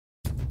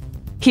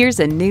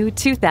Here's a new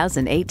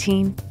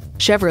 2018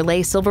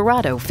 Chevrolet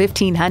Silverado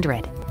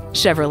 1500.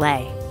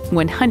 Chevrolet,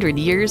 100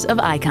 years of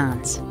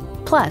icons.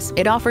 Plus,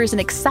 it offers an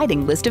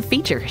exciting list of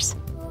features.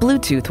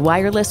 Bluetooth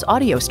wireless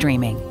audio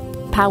streaming,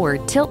 power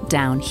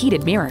tilt-down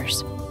heated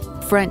mirrors,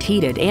 front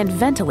heated and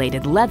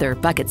ventilated leather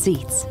bucket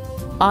seats,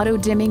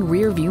 auto-dimming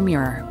rear view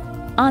mirror,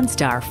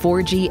 OnStar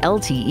 4G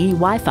LTE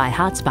Wi-Fi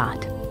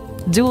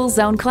hotspot,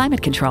 dual-zone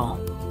climate control,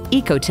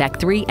 Ecotec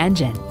 3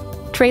 engine,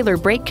 trailer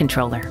brake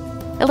controller,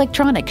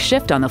 electronic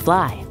shift on the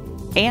fly,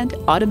 and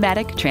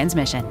automatic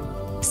transmission.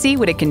 See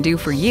what it can do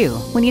for you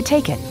when you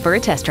take it for a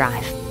test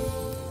drive.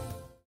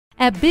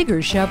 At Bigger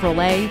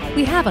Chevrolet,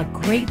 we have a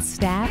great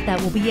staff that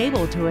will be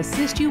able to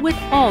assist you with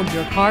all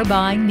your car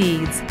buying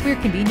needs. We're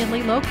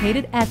conveniently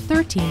located at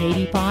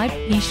 1385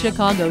 East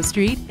Chicago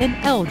Street in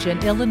Elgin,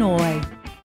 Illinois.